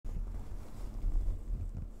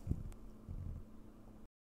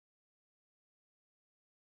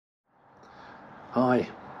Hi,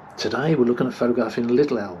 today we're looking at photographing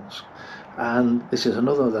little owls, and this is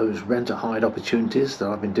another of those rent-a-hide opportunities that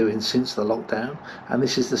I've been doing since the lockdown, and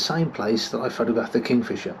this is the same place that I photographed the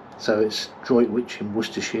kingfisher. So it's Droitwich in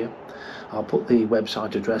Worcestershire. I'll put the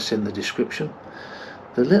website address in the description.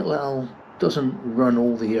 The little owl doesn't run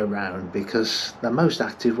all the year round because they're most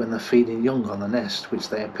active when they're feeding young on the nest, which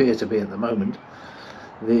they appear to be at the moment.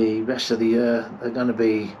 The rest of the year they're going to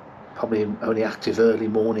be probably only active early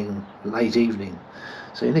morning, late evening.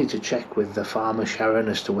 So you need to check with the farmer Sharon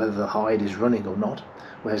as to whether the hide is running or not,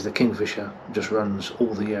 whereas the kingfisher just runs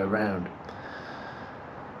all the year round.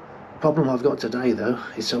 Problem I've got today though,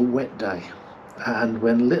 it's a wet day, and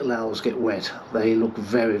when little owls get wet they look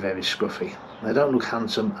very scruffy. They don't look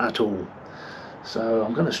handsome at all. So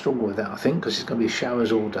I'm going to struggle with that, I think, because it's going to be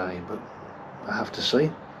showers all day, but I have to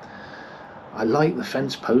see. I like the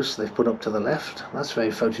fence posts they've put up to the left. That's very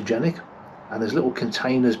photogenic, and there's little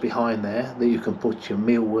containers behind there that you can put your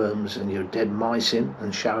mealworms and your dead mice in,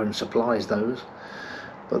 and Sharon supplies those.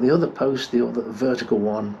 But the other post, the other vertical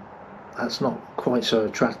one, that's not quite so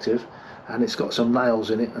attractive, and it's got some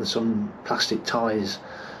nails in it and some plastic ties,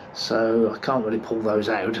 so I can't really pull those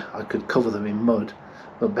out. I could cover them in mud,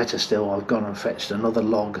 but better still, I've gone and fetched another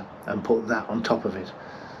log and put that on top of it,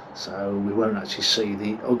 so we won't actually see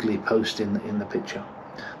the ugly post in the picture.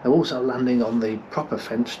 They're also landing on the proper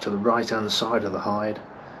fence to the right hand side of the hide,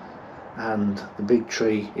 and the big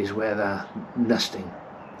tree is where they're nesting.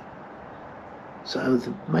 So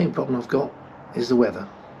the main problem I've got is the weather.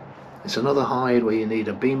 It's another hide where you need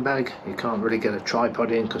a beanbag. You can't really get a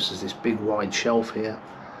tripod in because there's this big wide shelf here,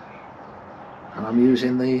 and I'm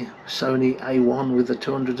using the Sony A1 with the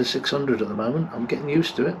 200 to 600 at the moment. I'm getting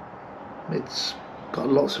used to it. It's got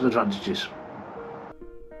lots of advantages.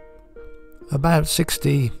 About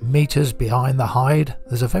 60 metres behind the hide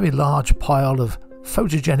there's a very large pile of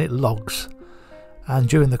photogenic logs, and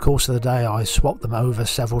during the course of the day I swap them over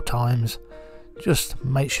several times. Just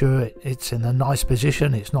make sure it's in a nice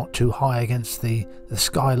position, it's not too high against the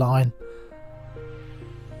skyline.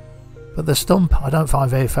 But the stump I don't find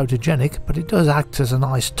very photogenic, but it does act as a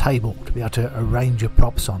nice table to be able to arrange your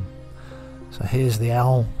props on. So here's the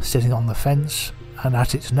owl sitting on the fence and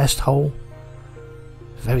at its nest hole.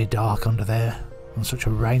 Very dark under there on such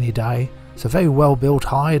a rainy day. It's a very well built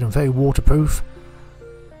hide and very waterproof.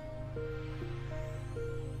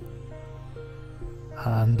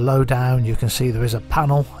 And low down you can see there is a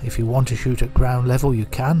panel. If you want to shoot at ground level you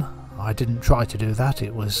can. I didn't try to do that,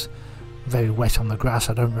 it was very wet on the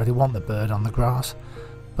grass. I don't really want the bird on the grass,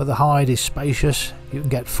 but the hide is spacious. You can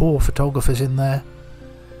get 4 photographers in there.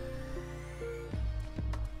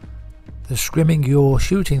 The scrimming you're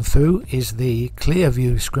shooting through is the clear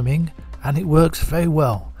view scrimming, and it works very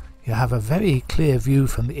well. You have a very clear view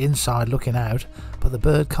from the inside looking out, but the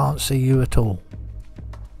bird can't see you at all.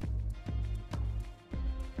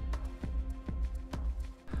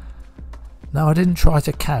 Now I didn't try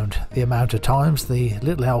to count the amount of times the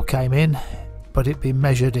little owl came in, but it'd be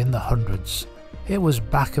measured in the hundreds. It was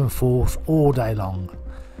back and forth all day long.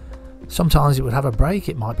 Sometimes it would have a break,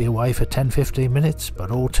 it might be away for 10-15 minutes,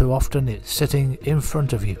 but all too often it's sitting in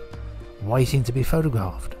front of you, waiting to be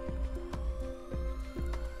photographed.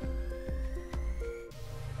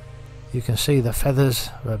 You can see the feathers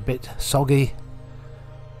are a bit soggy.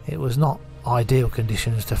 It was not ideal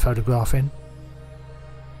conditions to photograph in.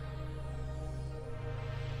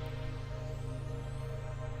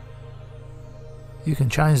 You can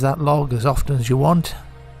change that log as often as you want.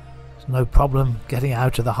 There's no problem getting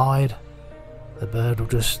out of the hide. The bird will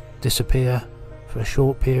just disappear for a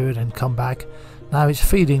short period and come back. Now it's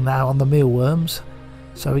feeding now on the mealworms,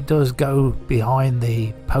 so it does go behind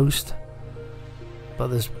the post, but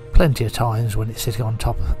there's plenty of times when it's sitting on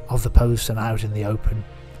top of the post and out in the open.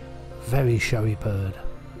 Very showy bird.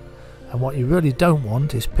 And what you really don't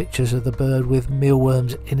want is pictures of the bird with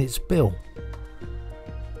mealworms in its bill.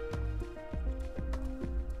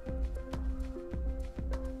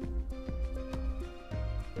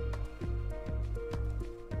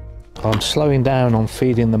 I'm slowing down on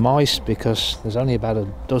feeding the mice because there's only about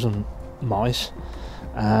a dozen mice,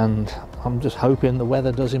 and I'm just hoping the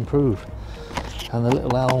weather does improve and the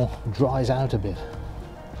little owl dries out a bit.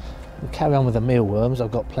 We'll carry on with the mealworms,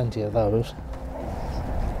 I've got plenty of those.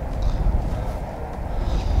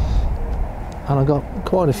 And I've got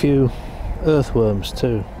quite a few earthworms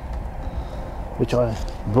too, which I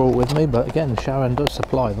brought with me, but again Sharon does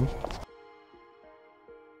supply them.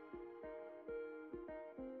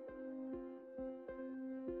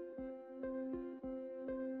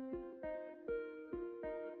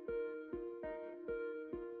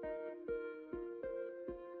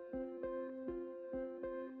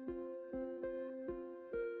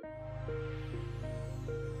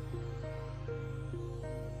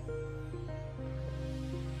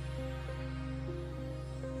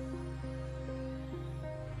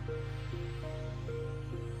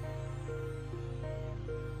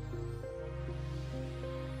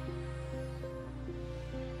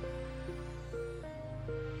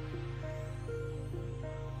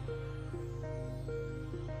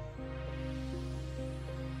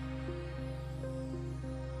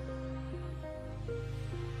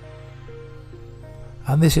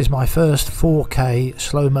 And this is my first 4K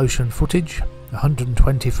slow motion footage,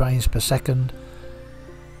 120 frames per second,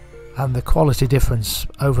 and the quality difference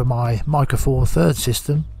over my Micro Four Third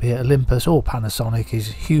system, be it Olympus or Panasonic,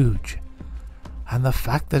 is huge. And the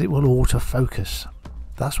fact that it will autofocus,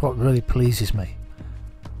 that's what really pleases me.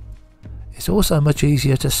 It's also much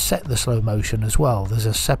easier to set the slow motion as well. There's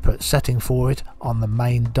a separate setting for it on the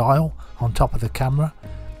main dial on top of the camera,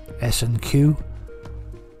 S and Q,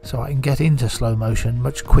 so I can get into slow motion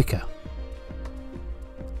much quicker.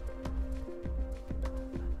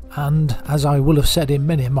 And as I will have said in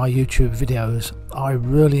many of my YouTube videos, I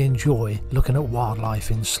really enjoy looking at wildlife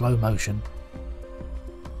in slow motion.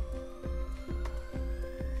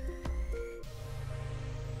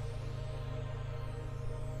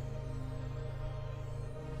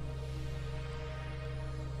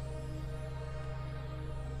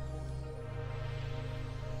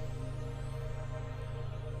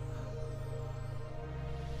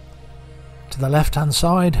 To the left hand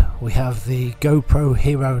side we have the GoPro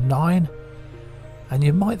Hero 9, and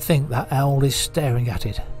you might think that owl is staring at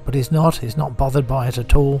it, but he's not bothered by it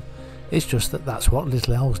at all. It's just that that's what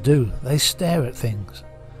little owls do, they stare at things.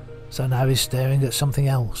 So now he's staring at something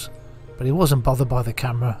else, but he wasn't bothered by the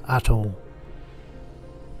camera at all.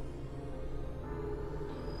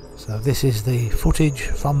 So this is the footage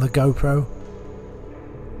from the GoPro.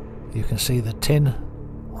 You can see the tin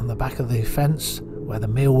on the back of the fence where the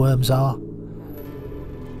mealworms are.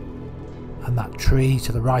 And that tree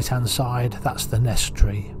to the right hand side, that's the nest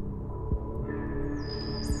tree.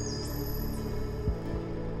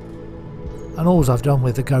 And all I've done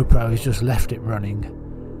with the GoPro is just left it running.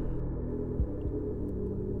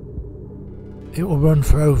 It will run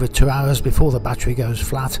for over 2 hours before the battery goes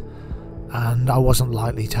flat, and I wasn't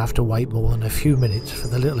likely to have to wait more than a few minutes for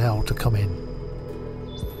the little owl to come in.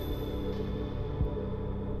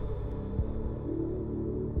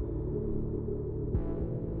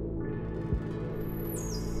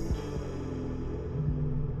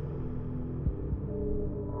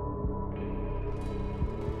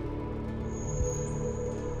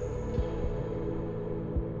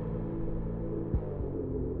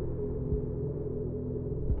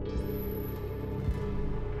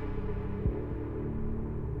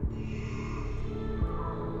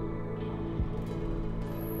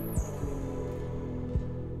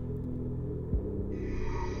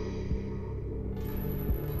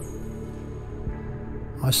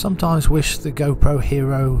 I sometimes wish the GoPro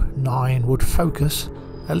Hero 9 would focus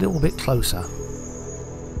a little bit closer.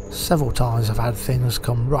 Several times I've had things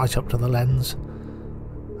come right up to the lens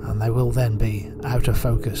and they will then be out of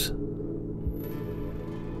focus.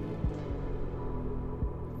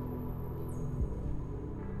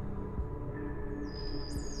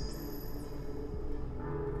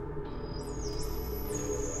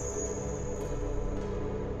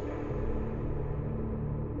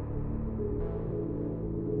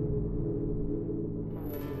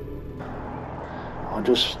 I'll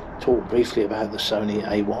just talk briefly about the Sony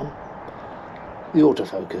A1. The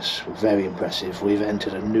autofocus, very impressive. We've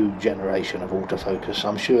entered a new generation of autofocus.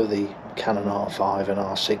 I'm sure the Canon R5 and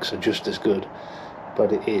R6 are just as good,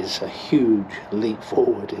 but it is a huge leap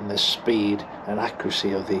forward in the speed and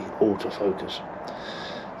accuracy of the autofocus.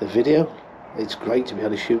 The video, it's great to be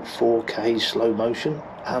able to shoot 4K slow motion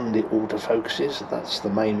and it autofocuses. That's the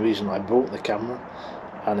main reason I bought the camera,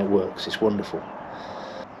 and it works, it's wonderful.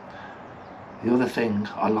 The other thing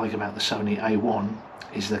I like about the Sony A1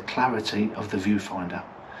 is the clarity of the viewfinder.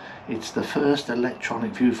 It's the first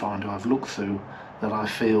electronic viewfinder I've looked through that I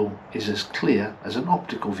feel is as clear as an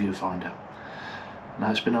optical viewfinder.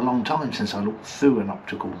 Now, it's been a long time since I looked through an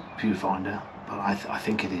optical viewfinder, but I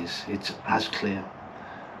think it is. It's as clear.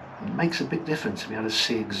 It makes a big difference to be able to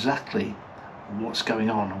see exactly what's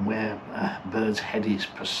going on and where a bird's head is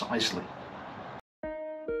precisely.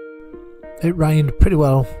 It rained pretty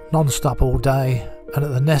well non-stop all day, and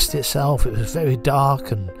at the nest itself it was very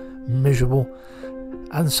dark and miserable,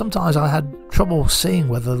 and sometimes I had trouble seeing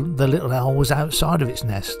whether the little owl was outside of its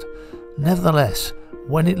nest. Nevertheless,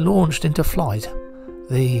 when it launched into flight,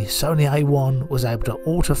 the Sony A1 was able to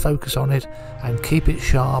autofocus on it and keep it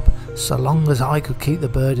sharp so long as I could keep the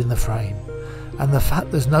bird in the frame. And the fact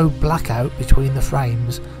there's no blackout between the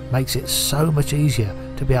frames makes it so much easier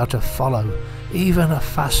to be able to follow even a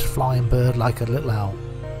fast flying bird like a little owl.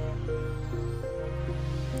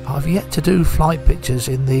 I've yet to do flight pictures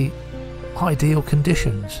in the ideal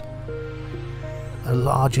conditions. A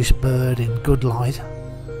largish bird in good light.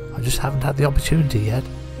 I just haven't had the opportunity yet,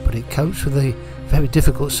 but it copes with the very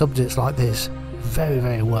difficult subjects like this very,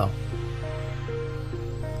 very well.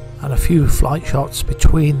 And a few flight shots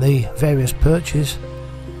between the various perches.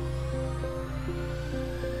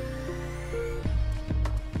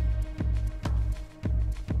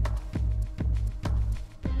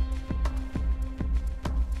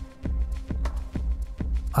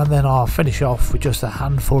 and then I'll finish off with just a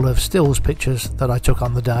handful of stills pictures that I took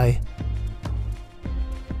on the day.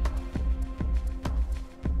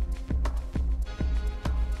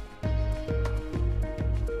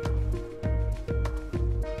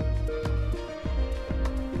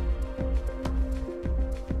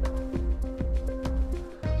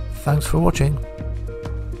 Thanks for watching.